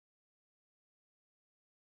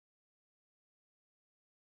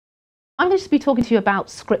I'm going to just be talking to you about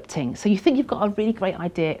scripting. So you think you've got a really great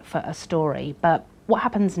idea for a story, but what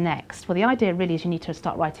happens next? Well, the idea really is you need to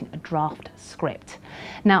start writing a draft script.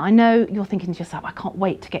 Now, I know you're thinking to yourself, I can't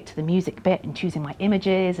wait to get to the music bit and choosing my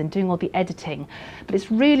images and doing all the editing, but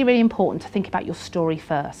it's really, really important to think about your story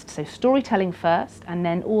first. So storytelling first and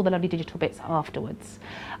then all the lovely digital bits afterwards.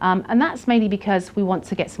 And that's mainly because we want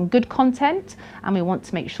to get some good content and we want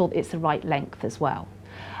to make sure that it's the right length as well.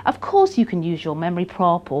 Of course you can use your memory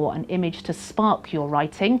prop or an image to spark your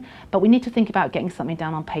writing, but we need to think about getting something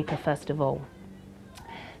down on paper first of all.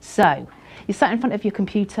 So, you're sat in front of your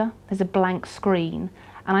computer, there's a blank screen,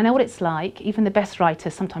 and I know what it's like, even the best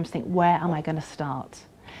writers sometimes think, where am I going to start?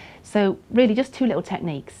 So really just two little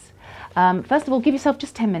techniques. First of all, give yourself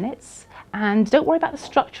just 10 minutes, and don't worry about the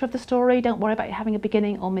structure of the story, don't worry about having a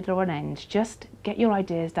beginning or middle or an end, just get your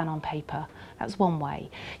ideas down on paper. That's one way.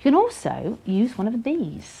 You can also use one of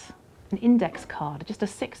these, an index card, just a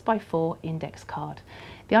 6x4 index card.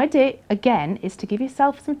 The idea, again, is to give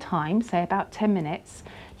yourself some time, say about 10 minutes,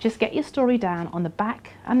 just get your story down on the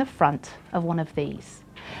back and the front of one of these.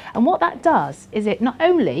 And what that does is it not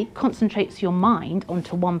only concentrates your mind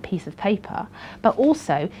onto one piece of paper, but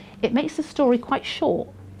also it makes the story quite short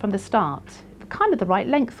from the start, kind of the right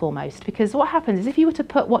length almost, because what happens is if you were to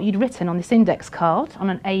put what you'd written on this index card on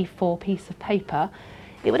an A4 piece of paper,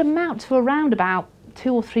 it would amount to around about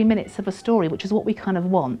 2 or 3 minutes of a story, which is what we kind of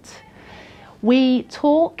want. We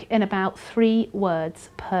talk in about 3 words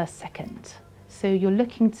per second. So you're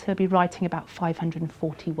looking to be writing about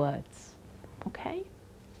 540 words, okay?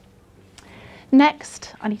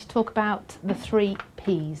 Next, I need to talk about the 3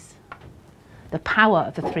 Ps, the power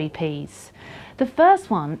of the 3 Ps. The first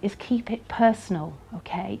one is keep it personal,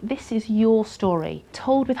 okay? This is your story,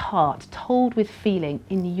 told with heart, told with feeling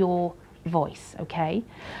in your voice, okay?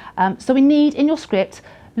 So we need, in your script,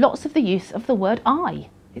 lots of the use of the word I.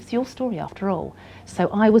 It's your story after all. So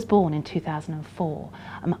I was born in 2004.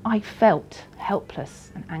 I felt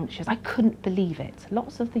helpless and anxious. I couldn't believe it.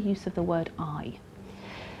 Lots of the use of the word I.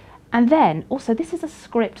 And then also this is a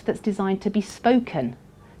script that's designed to be spoken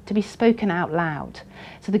out loud.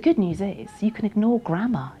 So the good news is you can ignore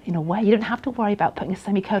grammar in a way. You don't have to worry about putting a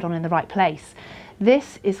semicolon in the right place.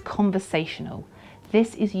 This is conversational.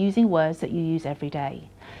 This is using words that you use every day.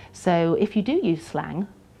 So if you do use slang,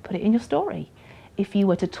 put it in your story. If you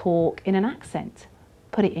were to talk in an accent,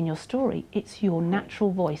 put it in your story. It's your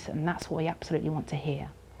natural voice and that's what we absolutely want to hear,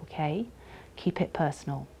 okay? Keep it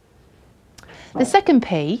personal. The second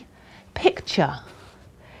P, picture.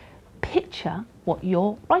 Picture what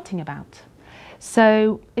you're writing about.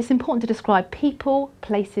 So it's important to describe people,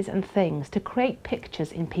 places and things, to create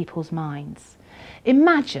pictures in people's minds.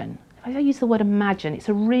 Imagine. If I use the word imagine, it's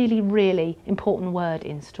a really, really important word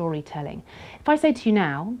in storytelling. If I say to you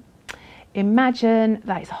now, imagine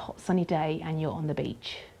that it's a hot sunny day and you're on the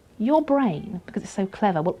beach. Your brain, because it's so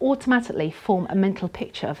clever, will automatically form a mental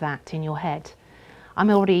picture of that in your head. I'm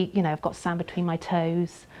already, I've got sand between my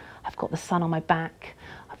toes, I've got the sun on my back,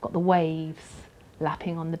 I've got the waves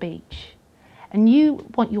lapping on the beach. And you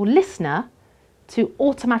want your listener to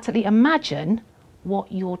automatically imagine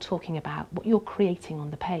what you're talking about, what you're creating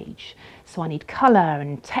on the page. So I need colour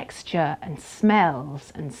and texture and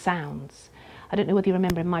smells and sounds. I don't know whether you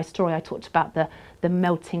remember in my story I talked about the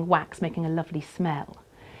melting wax making a lovely smell.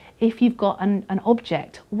 If you've got an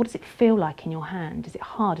object, what does it feel like in your hand? Is it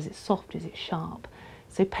hard? Is it soft? Is it sharp?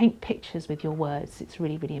 So paint pictures with your words. It's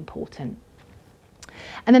really, really important.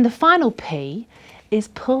 And then the final P is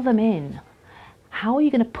pull them in. How are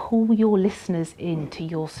you going to pull your listeners into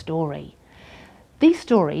your story? These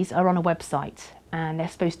stories are on a website and they're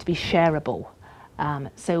supposed to be shareable.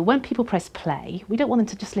 So when people press play, we don't want them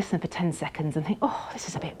to just listen for 10 seconds and think, oh, this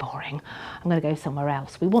is a bit boring, I'm going to go somewhere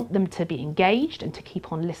else. We want them to be engaged and to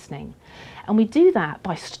keep on listening. And we do that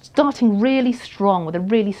by starting really strong with a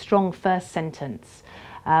really strong first sentence.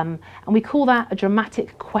 And we call that a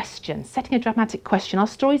dramatic question, setting a dramatic question. Our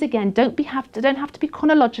stories, again, don't have to be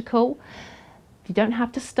chronological. You don't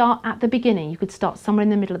have to start at the beginning. You could start somewhere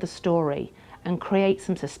in the middle of the story and create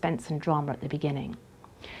some suspense and drama at the beginning.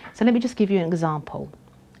 So let me just give you an example.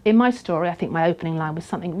 In my story, I think my opening line was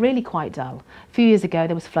something really quite dull. A few years ago,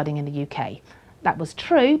 there was flooding in the UK. That was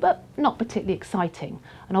true, but not particularly exciting.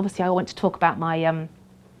 And obviously, I want to talk about my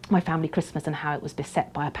family Christmas and how it was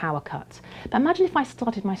beset by a power cut. But imagine if I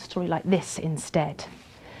started my story like this instead.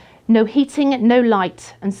 No heating, no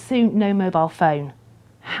light, and soon no mobile phone.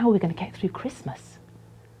 How are we going to get through Christmas?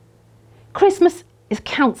 Christmas is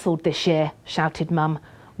cancelled this year, shouted Mum,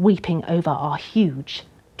 weeping over our huge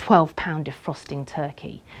 £12 defrosting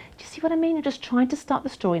turkey. Do you see what I mean? You're just trying to start the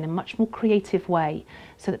story in a much more creative way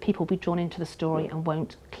so that people will be drawn into the story and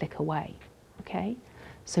won't click away. Okay?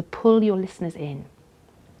 So pull your listeners in.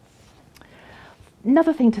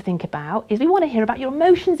 Another thing to think about is we want to hear about your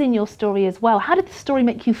emotions in your story as well. How did the story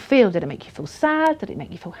make you feel? Did it make you feel sad? Did it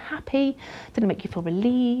make you feel happy? Did it make you feel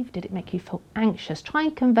relieved? Did it make you feel anxious? Try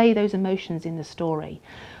and convey those emotions in the story.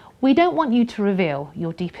 We don't want you to reveal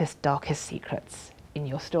your deepest, darkest secrets in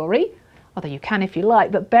your story, although you can if you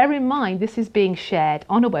like, but bear in mind this is being shared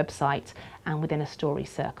on a website and within a story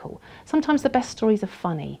circle. Sometimes the best stories are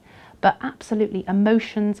funny, but absolutely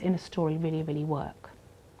emotions in a story really, really work.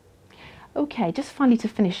 Okay, just finally to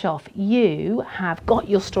finish off, you have got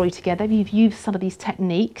your story together, you've used some of these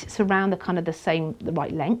techniques, it's around the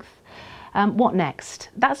right length. What next?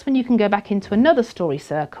 That's when you can go back into another story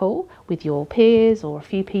circle with your peers or a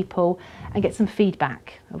few people and get some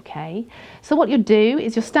feedback, okay? So what you'll do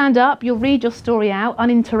is you'll stand up, you'll read your story out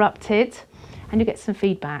uninterrupted, and you'll get some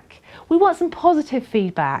feedback. We want some positive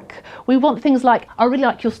feedback. We want things like, I really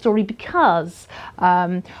like your story because,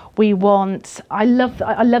 we want, I love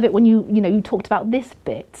it when you talked about this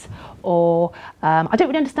bit, or I don't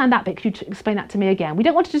really understand that bit, could you explain that to me again? We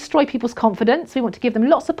don't want to destroy people's confidence. We want to give them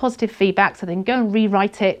lots of positive feedback so they can go and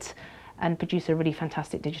rewrite it and produce a really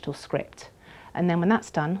fantastic digital script. And then when that's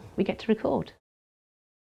done, we get to record.